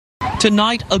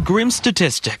Tonight, a grim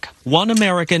statistic. One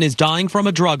American is dying from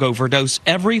a drug overdose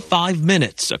every 5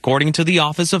 minutes, according to the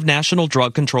Office of National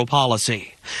Drug Control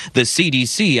Policy. The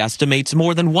CDC estimates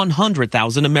more than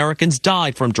 100,000 Americans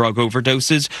died from drug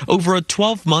overdoses over a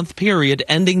 12-month period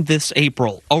ending this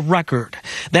April, a record.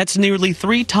 That's nearly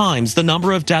 3 times the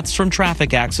number of deaths from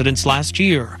traffic accidents last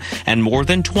year, and more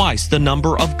than twice the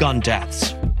number of gun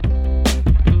deaths.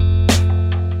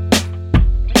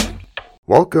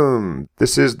 Welcome!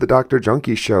 This is the Dr.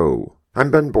 Junkie Show.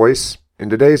 I'm Ben Boyce, and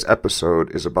today's episode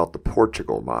is about the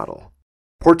Portugal model.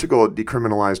 Portugal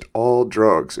decriminalized all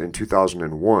drugs in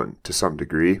 2001 to some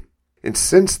degree, and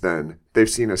since then, they've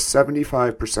seen a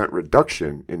 75%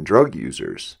 reduction in drug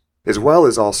users, as well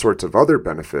as all sorts of other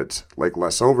benefits like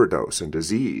less overdose and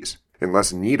disease, and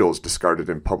less needles discarded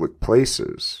in public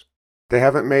places. They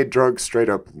haven't made drugs straight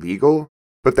up legal,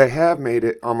 but they have made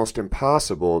it almost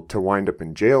impossible to wind up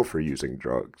in jail for using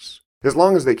drugs, as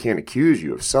long as they can't accuse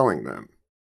you of selling them.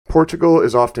 Portugal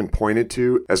is often pointed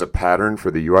to as a pattern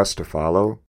for the US to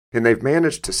follow, and they've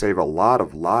managed to save a lot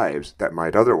of lives that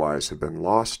might otherwise have been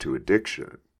lost to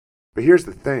addiction. But here's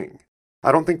the thing,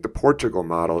 I don't think the Portugal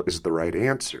model is the right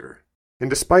answer. And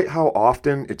despite how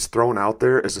often it's thrown out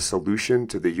there as a solution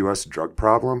to the US drug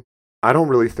problem, I don't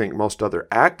really think most other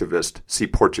activists see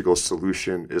Portugal's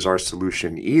solution as our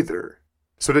solution either.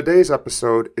 So today's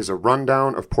episode is a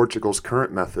rundown of Portugal's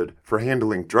current method for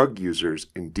handling drug users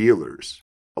and dealers,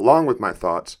 along with my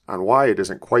thoughts on why it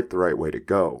isn't quite the right way to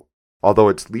go, although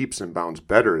it's leaps and bounds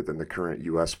better than the current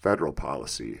US federal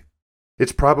policy.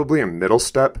 It's probably a middle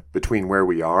step between where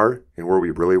we are and where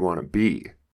we really want to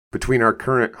be, between our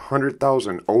current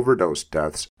 100,000 overdose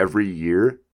deaths every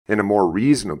year and a more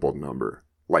reasonable number,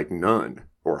 like none,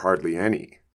 or hardly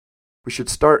any. We should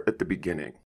start at the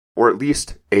beginning, or at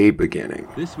least a beginning.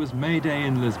 This was May Day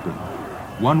in Lisbon.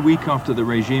 1 week after the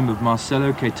regime of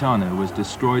Marcelo Caetano was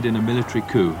destroyed in a military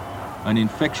coup, an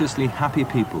infectiously happy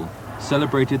people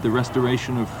celebrated the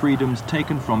restoration of freedoms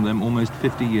taken from them almost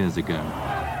 50 years ago.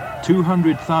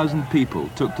 200,000 people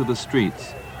took to the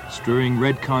streets, strewing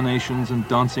red carnations and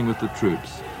dancing with the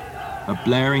troops. A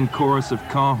blaring chorus of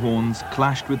car horns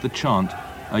clashed with the chant,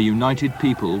 "A united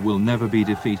people will never be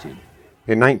defeated."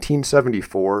 In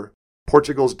 1974,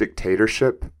 Portugal's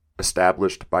dictatorship,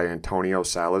 established by Antonio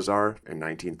Salazar in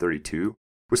 1932,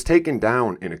 was taken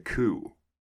down in a coup.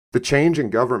 The change in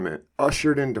government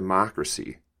ushered in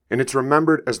democracy, and it's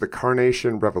remembered as the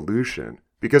Carnation Revolution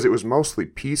because it was mostly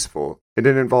peaceful and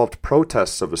it involved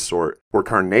protests of a sort where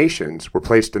carnations were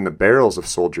placed in the barrels of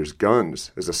soldiers'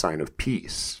 guns as a sign of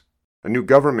peace. A new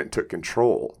government took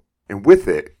control, and with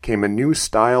it came a new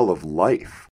style of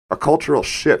life, a cultural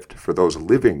shift for those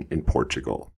living in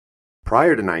Portugal.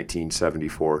 Prior to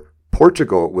 1974,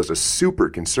 Portugal was a super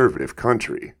conservative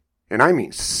country, and I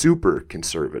mean super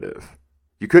conservative.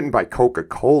 You couldn't buy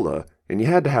Coca-Cola, and you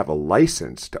had to have a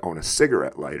license to own a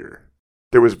cigarette lighter.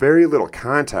 There was very little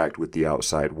contact with the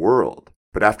outside world,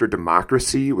 but after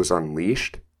democracy was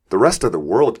unleashed, the rest of the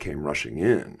world came rushing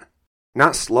in.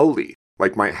 Not slowly,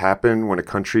 like might happen when a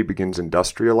country begins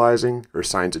industrializing or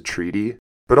signs a treaty,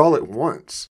 but all at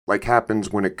once, like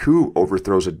happens when a coup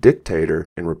overthrows a dictator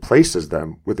and replaces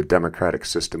them with a democratic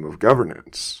system of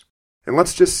governance. And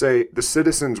let's just say the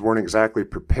citizens weren't exactly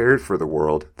prepared for the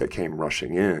world that came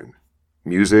rushing in.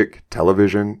 Music,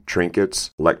 television,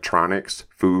 trinkets, electronics,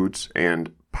 foods,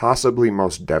 and, possibly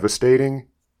most devastating,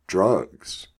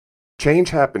 drugs.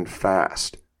 Change happened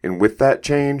fast, and with that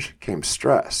change came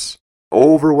stress.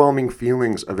 Overwhelming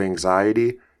feelings of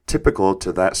anxiety typical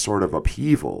to that sort of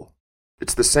upheaval.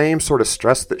 It's the same sort of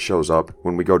stress that shows up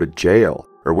when we go to jail,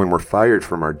 or when we're fired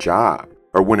from our job,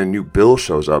 or when a new bill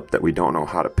shows up that we don't know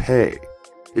how to pay.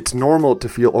 It's normal to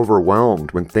feel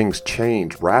overwhelmed when things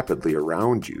change rapidly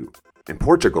around you, and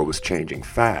Portugal was changing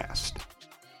fast.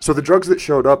 So the drugs that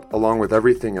showed up along with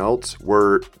everything else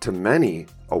were, to many,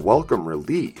 a welcome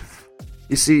relief.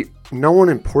 You see, no one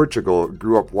in Portugal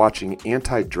grew up watching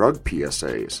anti-drug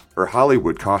PSAs or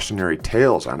Hollywood cautionary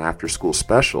tales on after-school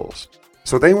specials,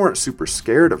 so they weren't super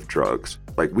scared of drugs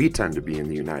like we tend to be in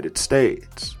the United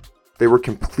States. They were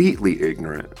completely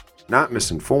ignorant, not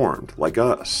misinformed like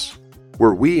us.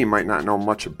 Where we might not know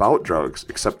much about drugs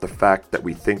except the fact that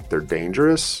we think they're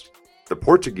dangerous, the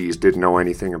Portuguese didn't know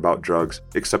anything about drugs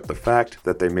except the fact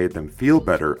that they made them feel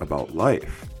better about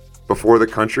life. Before the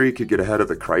country could get ahead of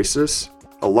the crisis,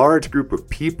 a large group of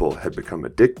people had become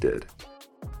addicted,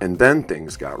 and then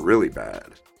things got really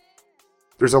bad.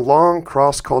 There's a long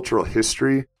cross-cultural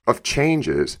history of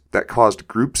changes that caused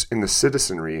groups in the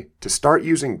citizenry to start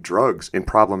using drugs in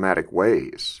problematic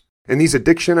ways. And these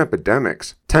addiction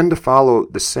epidemics tend to follow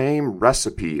the same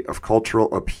recipe of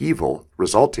cultural upheaval,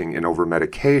 resulting in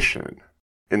overmedication.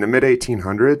 In the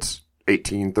mid-1800s,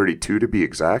 1832 to be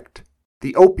exact,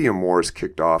 the Opium Wars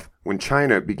kicked off when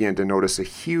China began to notice a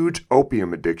huge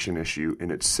opium addiction issue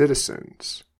in its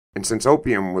citizens. And since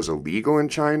opium was illegal in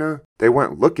China, they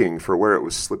went looking for where it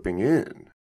was slipping in.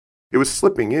 It was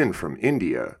slipping in from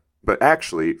India, but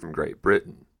actually from Great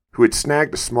Britain, who had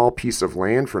snagged a small piece of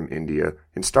land from India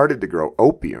and started to grow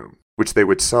opium, which they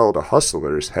would sell to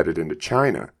hustlers headed into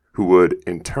China, who would,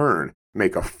 in turn,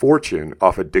 make a fortune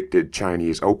off addicted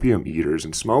Chinese opium eaters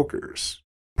and smokers.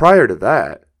 Prior to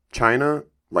that, China,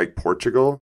 like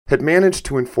Portugal, had managed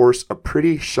to enforce a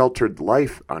pretty sheltered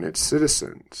life on its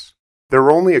citizens. There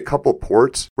were only a couple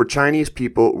ports where Chinese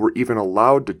people were even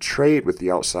allowed to trade with the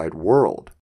outside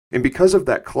world. And because of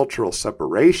that cultural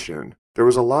separation, there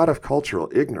was a lot of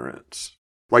cultural ignorance.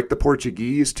 Like the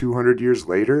Portuguese 200 years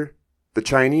later, the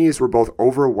Chinese were both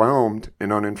overwhelmed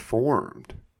and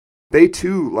uninformed. They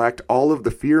too lacked all of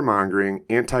the fear-mongering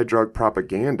anti-drug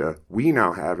propaganda we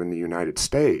now have in the United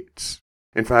States.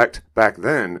 In fact, back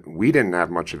then, we didn't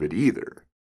have much of it either.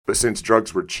 But since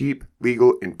drugs were cheap,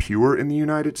 legal, and pure in the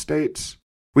United States,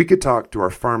 we could talk to our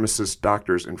pharmacists,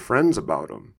 doctors, and friends about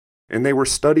them. And they were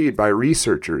studied by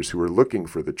researchers who were looking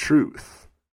for the truth.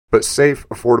 But safe,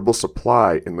 affordable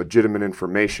supply and legitimate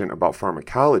information about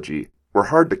pharmacology were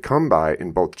hard to come by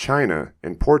in both China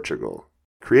and Portugal,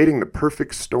 creating the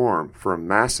perfect storm for a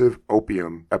massive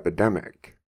opium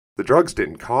epidemic. The drugs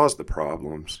didn't cause the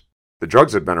problems. The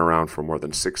drugs had been around for more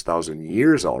than 6,000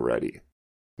 years already.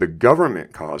 The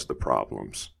government caused the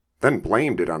problems, then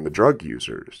blamed it on the drug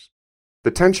users.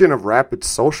 The tension of rapid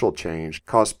social change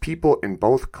caused people in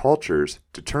both cultures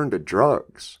to turn to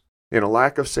drugs, and a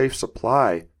lack of safe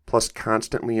supply, plus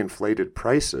constantly inflated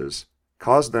prices,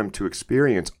 caused them to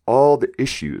experience all the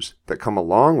issues that come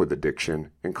along with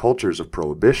addiction in cultures of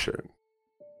prohibition.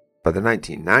 By the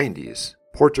 1990s,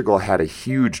 Portugal had a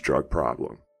huge drug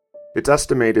problem. It's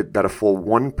estimated that a full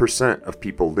 1% of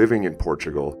people living in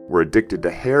Portugal were addicted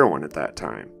to heroin at that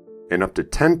time, and up to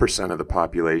 10% of the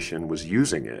population was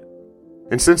using it.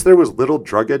 And since there was little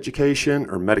drug education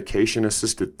or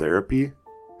medication-assisted therapy,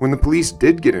 when the police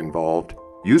did get involved,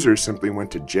 users simply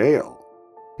went to jail.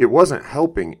 It wasn't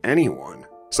helping anyone,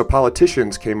 so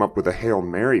politicians came up with a Hail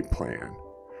Mary plan.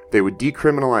 They would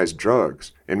decriminalize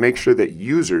drugs and make sure that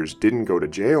users didn't go to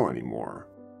jail anymore.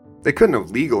 They couldn't have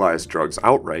legalized drugs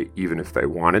outright even if they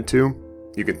wanted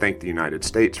to. You can thank the United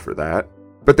States for that.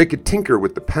 But they could tinker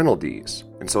with the penalties,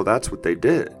 and so that's what they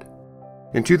did.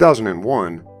 In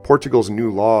 2001, Portugal's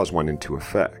new laws went into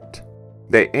effect.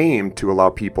 They aimed to allow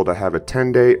people to have a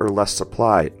 10-day or less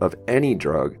supply of any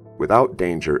drug without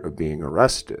danger of being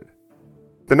arrested.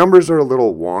 The numbers are a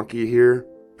little wonky here.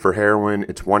 For heroin,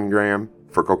 it's 1 gram,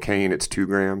 for cocaine, it's 2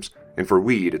 grams, and for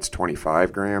weed, it's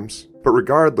 25 grams. But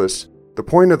regardless, the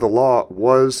point of the law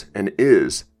was and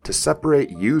is to separate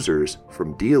users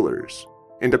from dealers,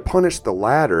 and to punish the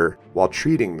latter while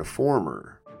treating the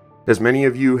former. As many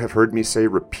of you have heard me say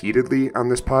repeatedly on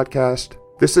this podcast,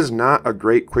 this is not a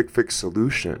great quick fix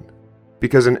solution,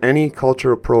 because in any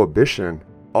culture of prohibition,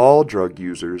 all drug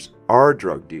users are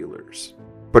drug dealers.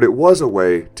 But it was a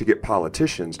way to get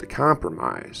politicians to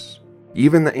compromise.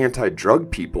 Even the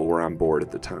anti-drug people were on board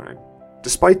at the time,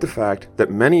 despite the fact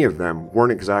that many of them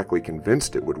weren't exactly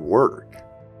convinced it would work.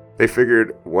 They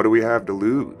figured, what do we have to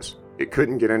lose? It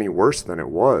couldn't get any worse than it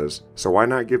was, so why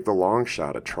not give the long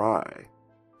shot a try?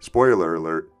 Spoiler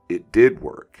alert, it did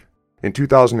work. In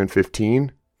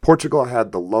 2015, Portugal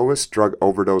had the lowest drug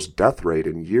overdose death rate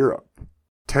in Europe,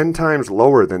 10 times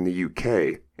lower than the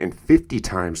UK and 50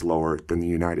 times lower than the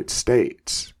United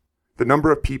States. The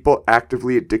number of people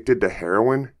actively addicted to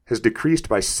heroin has decreased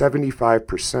by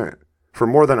 75%, from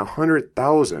more than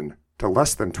 100,000 to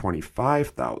less than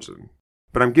 25,000.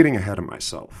 But I'm getting ahead of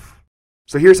myself.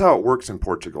 So here's how it works in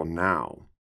Portugal now.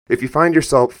 If you find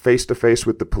yourself face to face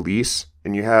with the police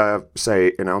and you have,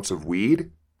 say, an ounce of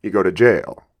weed, you go to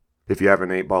jail. If you have an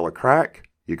 8-ball of crack,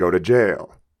 you go to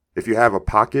jail. If you have a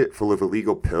pocket full of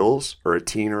illegal pills or a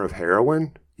teener of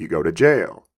heroin, you go to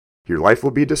jail. Your life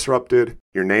will be disrupted,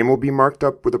 your name will be marked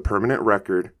up with a permanent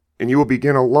record, and you will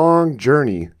begin a long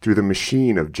journey through the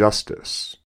machine of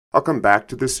justice. I'll come back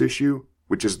to this issue,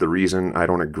 which is the reason I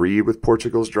don't agree with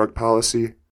Portugal's drug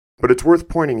policy, but it's worth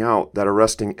pointing out that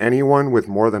arresting anyone with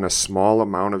more than a small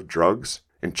amount of drugs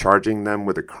and charging them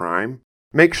with a crime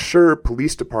makes sure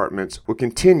police departments will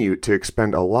continue to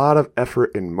expend a lot of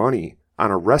effort and money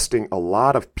on arresting a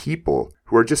lot of people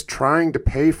who are just trying to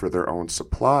pay for their own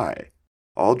supply.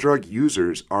 All drug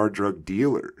users are drug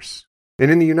dealers. And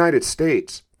in the United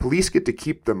States, police get to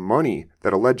keep the money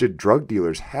that alleged drug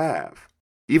dealers have,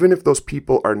 even if those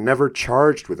people are never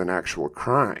charged with an actual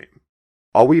crime.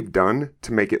 All we've done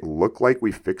to make it look like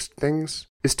we fixed things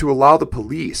is to allow the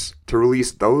police to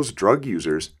release those drug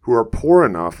users who are poor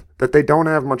enough that they don't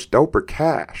have much dope or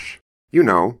cash. You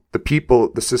know, the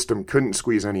people the system couldn't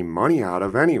squeeze any money out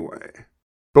of anyway.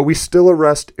 But we still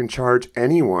arrest and charge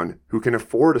anyone who can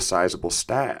afford a sizable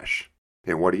stash.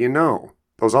 And what do you know?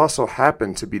 Those also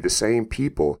happen to be the same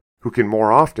people who can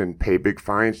more often pay big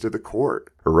fines to the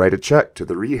court or write a check to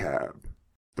the rehab.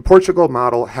 The Portugal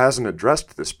model hasn't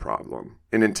addressed this problem,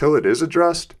 and until it is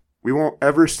addressed, we won't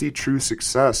ever see true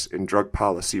success in drug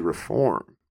policy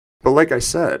reform. But like I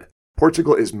said,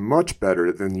 Portugal is much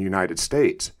better than the United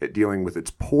States at dealing with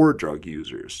its poor drug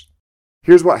users.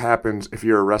 Here's what happens if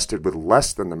you're arrested with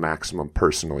less than the maximum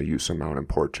personal use amount in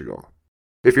Portugal.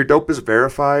 If your dope is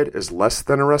verified as less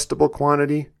than arrestable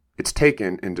quantity, it's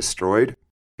taken and destroyed,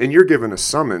 and you're given a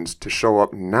summons to show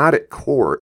up not at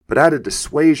court, but at a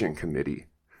dissuasion committee,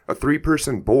 a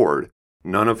 3-person board,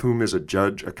 none of whom is a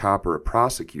judge, a cop, or a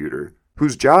prosecutor,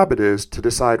 whose job it is to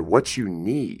decide what you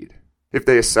need. If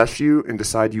they assess you and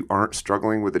decide you aren't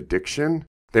struggling with addiction,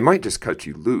 they might just cut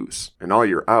you loose, and all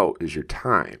you're out is your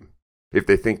time. If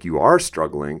they think you are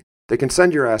struggling, they can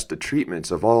send your ass to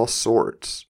treatments of all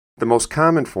sorts, the most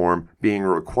common form being a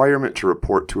requirement to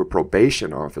report to a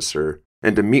probation officer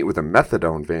and to meet with a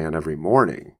methadone van every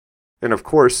morning. And of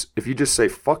course, if you just say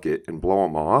fuck it and blow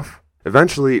them off,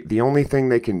 eventually the only thing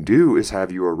they can do is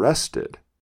have you arrested.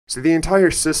 So the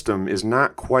entire system is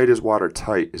not quite as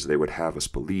watertight as they would have us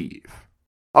believe.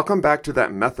 I'll come back to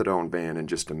that methadone ban in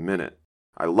just a minute.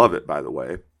 I love it, by the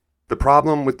way. The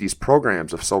problem with these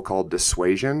programs of so-called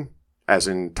dissuasion, as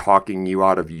in talking you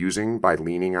out of using by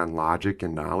leaning on logic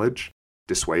and knowledge,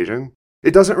 dissuasion,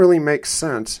 it doesn't really make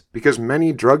sense because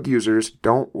many drug users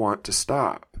don't want to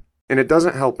stop. And it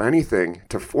doesn't help anything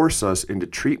to force us into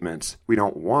treatments we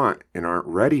don't want and aren't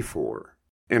ready for.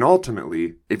 And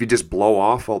ultimately, if you just blow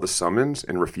off all the summons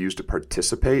and refuse to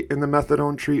participate in the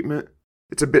methadone treatment,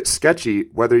 it's a bit sketchy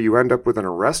whether you end up with an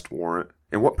arrest warrant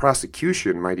and what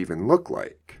prosecution might even look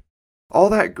like. All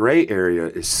that gray area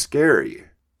is scary.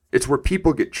 It's where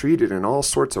people get treated in all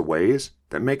sorts of ways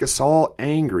that make us all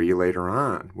angry later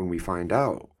on when we find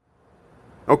out.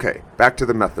 Okay, back to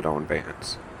the methadone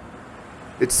bans.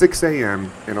 It's 6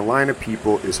 a.m. and a line of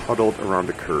people is huddled around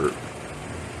a curb.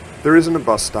 There isn't a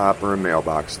bus stop or a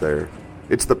mailbox there.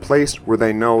 It's the place where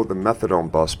they know the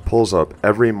methadone bus pulls up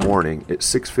every morning at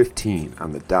 6:15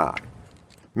 on the dot.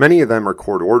 Many of them are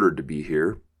court-ordered to be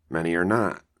here, many are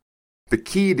not. The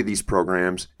key to these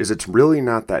programs is it's really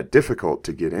not that difficult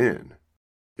to get in.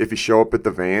 If you show up at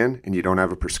the van and you don't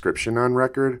have a prescription on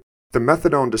record, the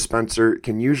methadone dispenser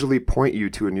can usually point you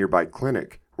to a nearby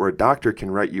clinic where a doctor can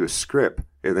write you a script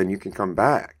and then you can come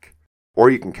back. Or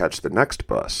you can catch the next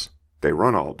bus. They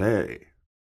run all day.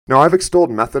 Now, I've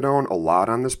extolled methadone a lot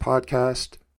on this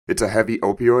podcast. It's a heavy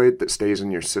opioid that stays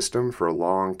in your system for a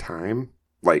long time,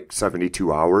 like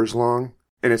 72 hours long,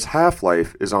 and its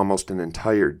half-life is almost an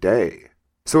entire day.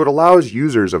 So it allows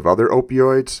users of other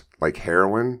opioids, like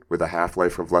heroin with a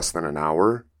half-life of less than an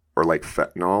hour, or like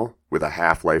fentanyl with a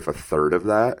half-life a third of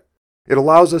that, it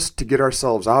allows us to get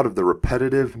ourselves out of the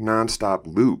repetitive, non-stop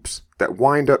loops that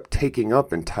wind up taking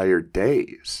up entire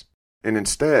days, and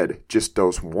instead just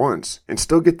dose once and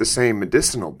still get the same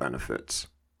medicinal benefits,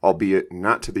 albeit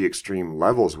not to the extreme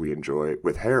levels we enjoy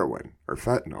with heroin or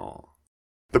fentanyl.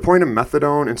 The point of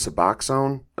methadone and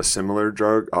Suboxone, a similar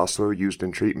drug also used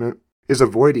in treatment, is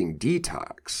avoiding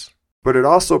detox, but it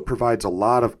also provides a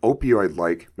lot of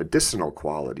opioid-like medicinal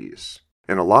qualities,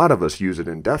 and a lot of us use it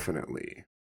indefinitely.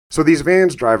 So these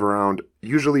vans drive around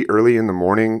usually early in the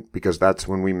morning because that's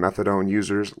when we methadone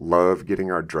users love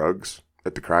getting our drugs,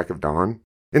 at the crack of dawn,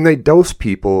 and they dose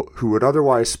people who would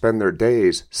otherwise spend their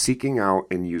days seeking out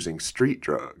and using street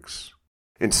drugs.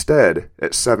 Instead,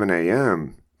 at 7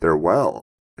 a.m., they're well.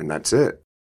 And that's it.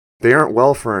 They aren't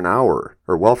well for an hour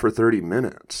or well for 30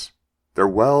 minutes. They're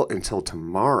well until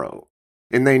tomorrow.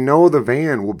 And they know the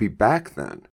van will be back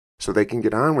then, so they can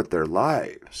get on with their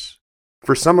lives.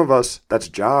 For some of us, that's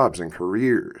jobs and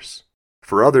careers.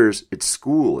 For others, it's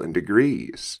school and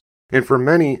degrees. And for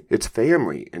many, it's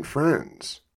family and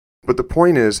friends. But the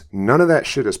point is, none of that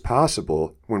shit is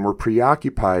possible when we're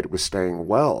preoccupied with staying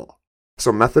well.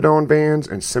 So methadone bans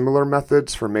and similar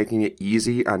methods for making it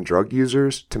easy on drug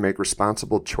users to make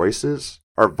responsible choices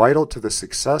are vital to the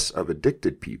success of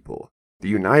addicted people. The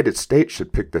United States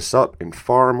should pick this up in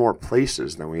far more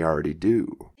places than we already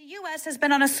do. The The U.S. has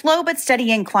been on a slow but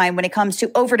steady incline when it comes to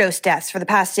overdose deaths for the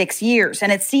past 6 years, and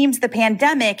it seems the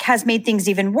pandemic has made things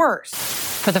even worse.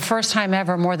 For the first time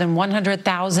ever, more than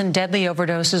 100,000 deadly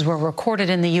overdoses were recorded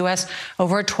in the U.S.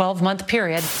 over a 12-month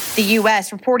period. The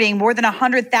U.S. reporting more than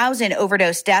 100,000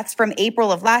 overdose deaths from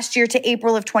April of last year to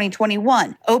April of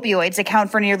 2021. Opioids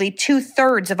account for nearly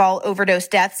 2/3 of all overdose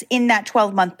deaths in that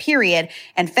 12-month period,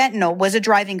 and fentanyl was a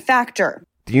driving factor.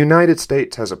 The United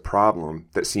States has a problem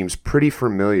that seems pretty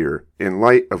familiar in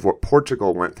light of what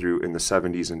Portugal went through in the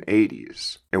 70s and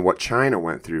 80s, and what China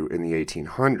went through in the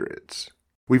 1800s.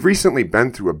 We've recently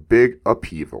been through a big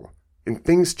upheaval, and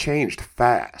things changed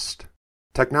fast.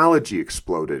 Technology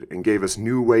exploded and gave us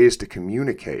new ways to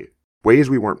communicate, ways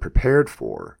we weren't prepared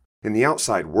for, and the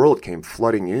outside world came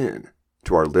flooding in,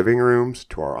 to our living rooms,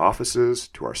 to our offices,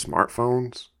 to our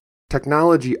smartphones.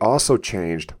 Technology also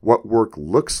changed what work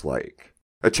looks like.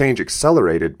 A change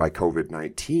accelerated by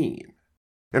COVID-19.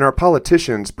 And our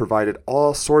politicians provided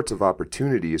all sorts of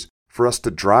opportunities for us to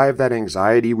drive that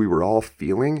anxiety we were all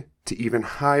feeling to even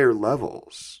higher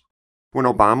levels. When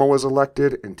Obama was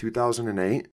elected in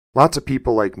 2008, lots of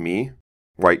people like me,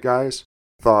 white guys,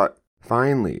 thought,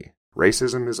 finally,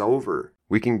 racism is over.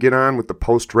 We can get on with the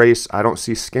post-race, I don't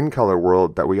see skin color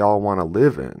world that we all want to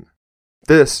live in.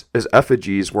 This, as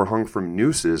effigies were hung from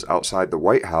nooses outside the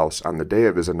White House on the day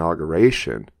of his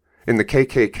inauguration, and the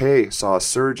KKK saw a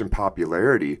surge in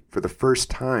popularity for the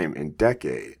first time in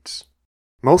decades.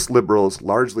 Most liberals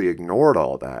largely ignored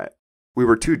all that. We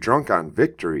were too drunk on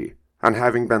victory, on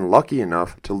having been lucky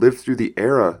enough to live through the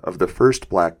era of the first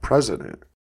black president.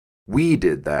 We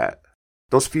did that.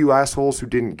 Those few assholes who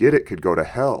didn't get it could go to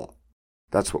hell.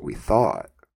 That's what we thought.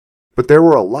 But there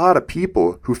were a lot of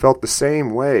people who felt the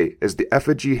same way as the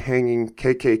effigy-hanging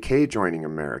KKK joining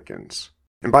Americans.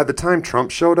 And by the time Trump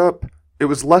showed up, it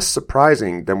was less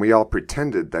surprising than we all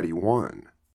pretended that he won.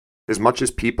 As much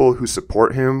as people who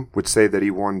support him would say that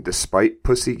he won despite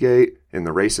Pussygate and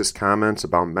the racist comments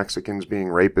about Mexicans being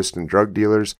rapists and drug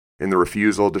dealers, and the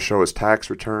refusal to show his tax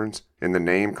returns, and the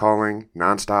name-calling,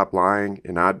 nonstop lying,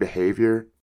 and odd behavior,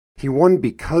 he won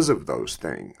because of those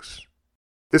things.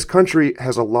 This country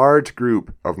has a large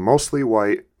group of mostly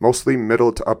white, mostly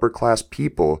middle to upper class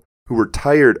people who were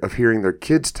tired of hearing their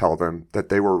kids tell them that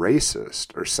they were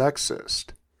racist or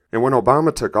sexist. And when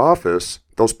Obama took office,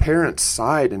 those parents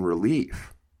sighed in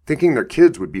relief, thinking their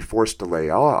kids would be forced to lay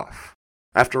off.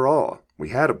 After all,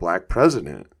 we had a black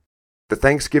president. The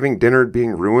Thanksgiving dinner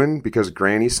being ruined because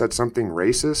Granny said something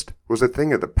racist was a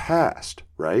thing of the past,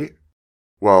 right?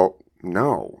 Well,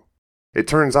 no. It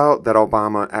turns out that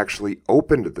Obama actually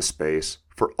opened the space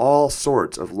for all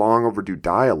sorts of long overdue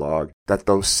dialogue that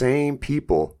those same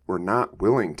people were not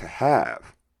willing to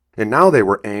have. And now they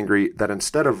were angry that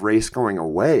instead of race going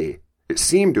away, it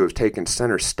seemed to have taken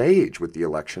center stage with the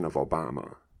election of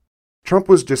Obama. Trump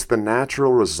was just the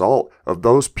natural result of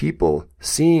those people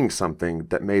seeing something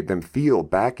that made them feel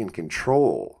back in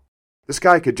control. This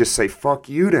guy could just say fuck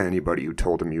you to anybody who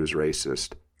told him he was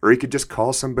racist. Or he could just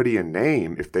call somebody a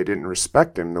name if they didn't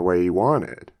respect him the way he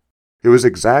wanted. It was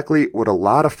exactly what a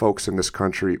lot of folks in this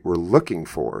country were looking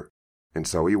for, and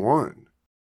so he won.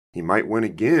 He might win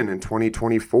again in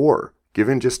 2024,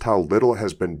 given just how little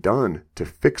has been done to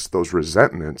fix those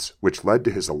resentments which led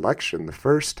to his election the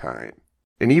first time.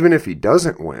 And even if he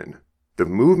doesn't win, the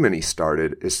movement he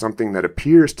started is something that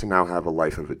appears to now have a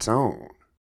life of its own.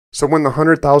 So when the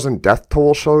 100,000 death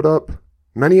toll showed up,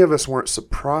 many of us weren't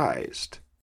surprised.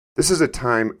 This is a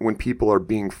time when people are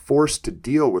being forced to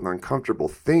deal with uncomfortable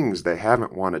things they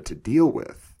haven't wanted to deal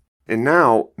with. And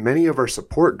now, many of our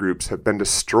support groups have been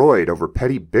destroyed over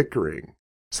petty bickering.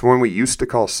 So when we used to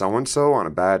call so-and-so on a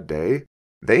bad day,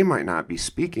 they might not be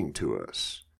speaking to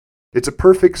us. It's a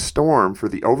perfect storm for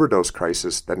the overdose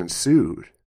crisis that ensued.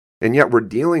 And yet we're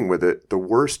dealing with it the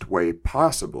worst way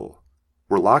possible.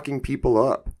 We're locking people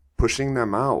up, pushing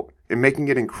them out, and making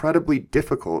it incredibly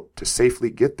difficult to safely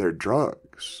get their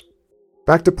drugs.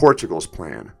 Back to Portugal's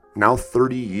plan, now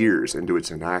 30 years into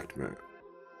its enactment.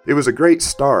 It was a great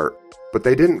start, but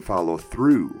they didn't follow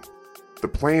through. The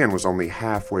plan was only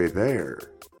halfway there.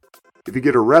 If you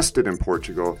get arrested in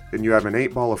Portugal and you have an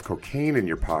 8-ball of cocaine in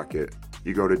your pocket,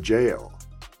 you go to jail.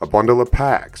 A bundle of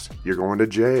packs, you're going to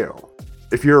jail.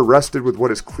 If you're arrested with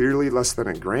what is clearly less than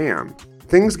a gram,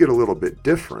 things get a little bit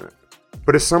different.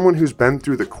 But as someone who's been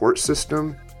through the court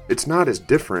system, it's not as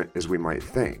different as we might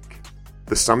think.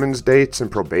 The summons dates and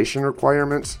probation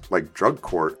requirements, like drug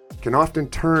court, can often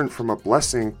turn from a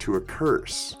blessing to a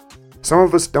curse. Some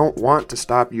of us don't want to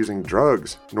stop using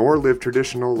drugs nor live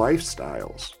traditional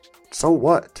lifestyles. So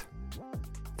what?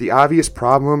 The obvious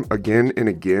problem again and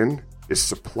again is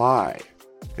supply.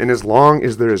 And as long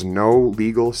as there is no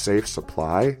legal, safe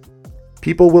supply,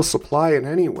 people will supply it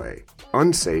anyway,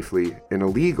 unsafely and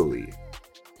illegally.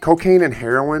 Cocaine and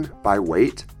heroin, by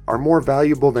weight, are more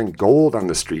valuable than gold on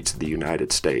the streets of the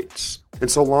United States. And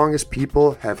so long as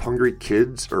people have hungry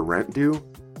kids or rent due,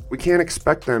 we can't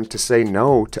expect them to say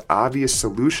no to obvious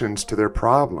solutions to their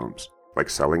problems, like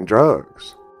selling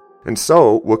drugs. And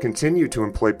so we'll continue to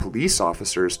employ police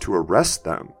officers to arrest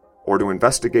them or to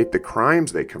investigate the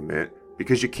crimes they commit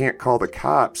because you can't call the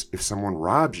cops if someone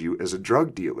robs you as a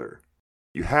drug dealer.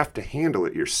 You have to handle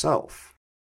it yourself.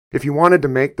 If you wanted to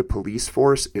make the police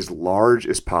force as large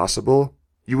as possible,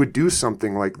 you would do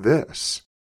something like this.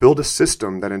 Build a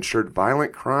system that ensured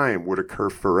violent crime would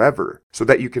occur forever so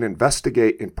that you can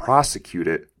investigate and prosecute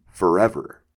it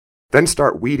forever. Then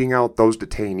start weeding out those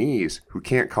detainees who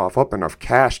can't cough up enough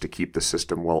cash to keep the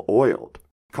system well oiled.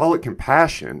 Call it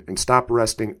compassion and stop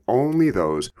arresting only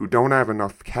those who don't have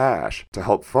enough cash to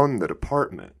help fund the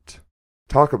department.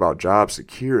 Talk about job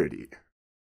security.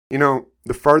 You know,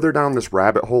 the farther down this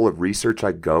rabbit hole of research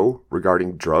I go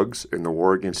regarding drugs and the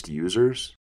war against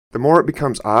users, the more it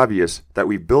becomes obvious that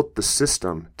we've built the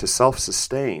system to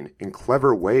self-sustain in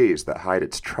clever ways that hide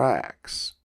its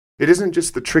tracks. It isn't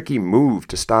just the tricky move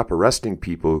to stop arresting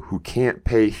people who can't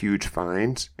pay huge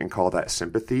fines and call that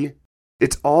sympathy.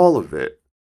 It's all of it.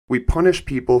 We punish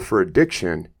people for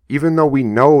addiction even though we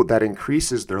know that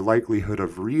increases their likelihood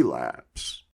of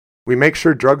relapse. We make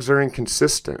sure drugs are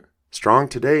inconsistent, strong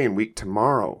today and weak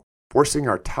tomorrow, forcing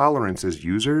our tolerance as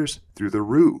users through the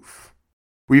roof.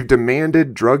 We've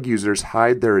demanded drug users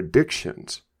hide their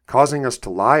addictions, causing us to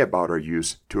lie about our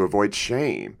use to avoid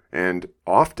shame, and,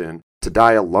 often, to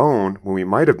die alone when we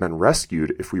might have been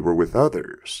rescued if we were with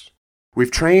others.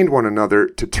 We've trained one another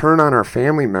to turn on our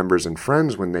family members and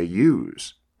friends when they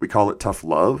use. We call it tough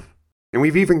love. And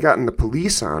we've even gotten the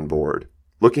police on board,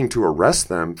 looking to arrest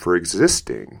them for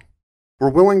existing. We're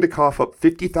willing to cough up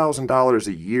 $50,000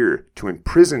 a year to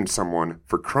imprison someone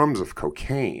for crumbs of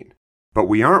cocaine. But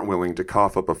we aren't willing to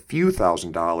cough up a few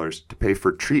 $1,000s to pay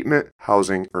for treatment,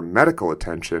 housing, or medical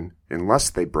attention unless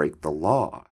they break the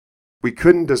law. We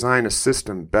couldn't design a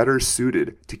system better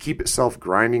suited to keep itself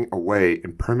grinding away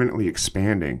and permanently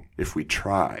expanding if we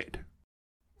tried.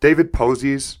 David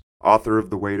Posey's, author of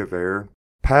The Weight of Air,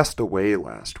 passed away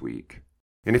last week.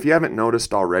 And if you haven't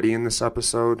noticed already in this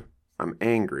episode, I'm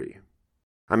angry.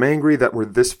 I'm angry that we're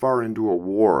this far into a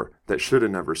war that should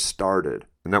have never started,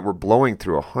 and that we're blowing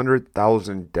through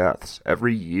 100,000 deaths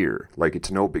every year like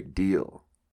it's no big deal.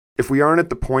 If we aren't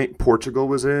at the point Portugal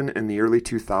was in the early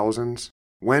 2000s,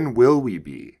 when will we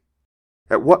be?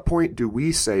 At what point do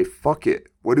we say, fuck it,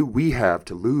 what do we have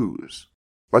to lose?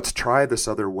 Let's try this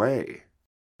other way.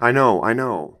 I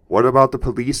know. What about the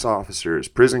police officers,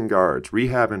 prison guards,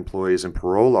 rehab employees, and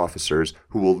parole officers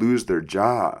who will lose their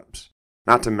jobs?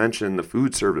 Not to mention the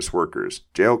food service workers,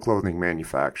 jail clothing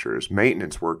manufacturers,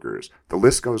 maintenance workers, the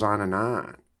list goes on and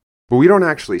on. But we don't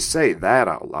actually say that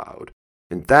out loud,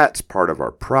 and that's part of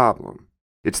our problem.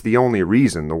 It's the only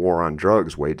reason the war on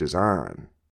drugs wages on.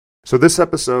 So this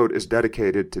episode is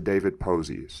dedicated to David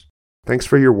Posey's. Thanks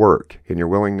for your work and your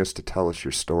willingness to tell us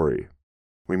your story.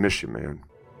 We miss you, man.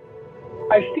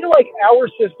 I feel like our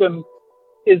system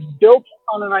is built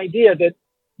on an idea that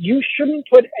you shouldn't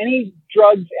put any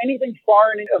drugs, anything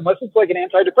foreign, unless it's like an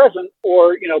antidepressant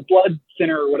or, blood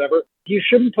thinner or whatever. You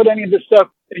shouldn't put any of this stuff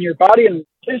in your body. And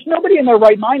there's nobody in their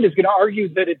right mind is going to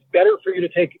argue that it's better for you to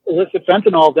take illicit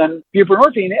fentanyl than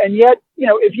buprenorphine. And yet,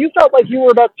 if you felt like you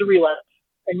were about to relapse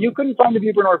and you couldn't find a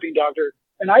buprenorphine doctor,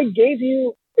 and I gave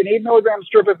you an 8 milligram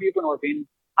strip of buprenorphine,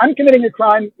 I'm committing a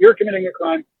crime, you're committing a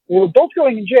crime. We're both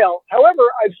going in jail. However,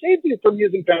 I've saved you from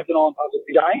using fentanyl and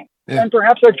possibly dying. Yeah. And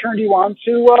perhaps I've turned you on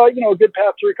to, a good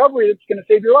path to recovery that's going to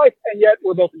save your life. And yet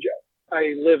we're both in jail.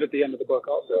 I live at the end of the book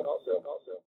also.